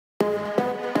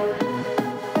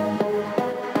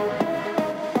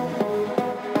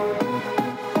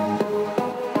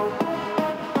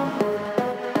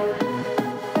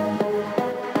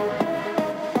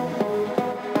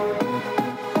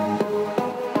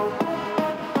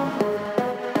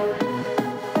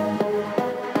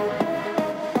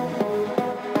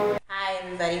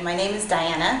name is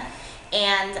Diana,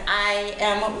 and I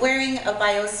am wearing a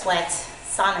BioSweats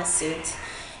Sauna suit,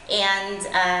 and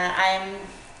I'm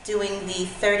doing the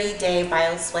 30-day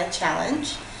BioSweat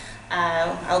challenge.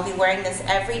 I'll be wearing this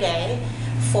every day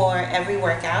for every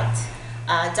workout,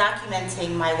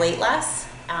 documenting my weight loss.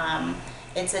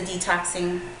 It's a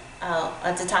detoxifying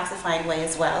way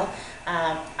as well.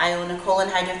 I own a colon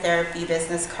hydrotherapy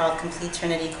business called Complete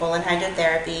Trinity Colon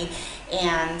Hydrotherapy,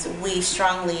 and we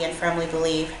strongly and firmly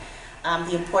believe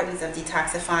the importance of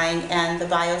detoxifying, and the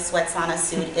BioSweats Sauna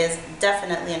suit is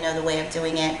definitely another way of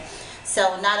doing it.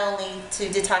 So not only to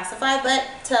detoxify, but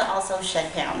to also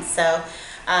shed pounds. So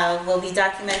we'll be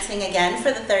documenting again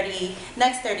for the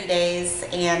next 30 days,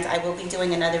 and I will be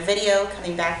doing another video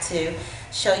coming back to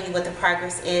show you what the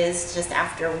progress is just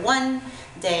after one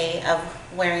day of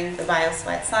wearing the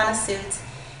BioSweats Sauna suit,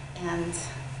 and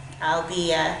I'll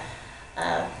be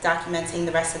documenting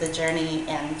the rest of the journey,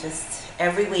 and just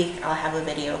every week I'll have a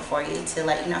video for you to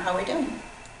let you know how we're doing.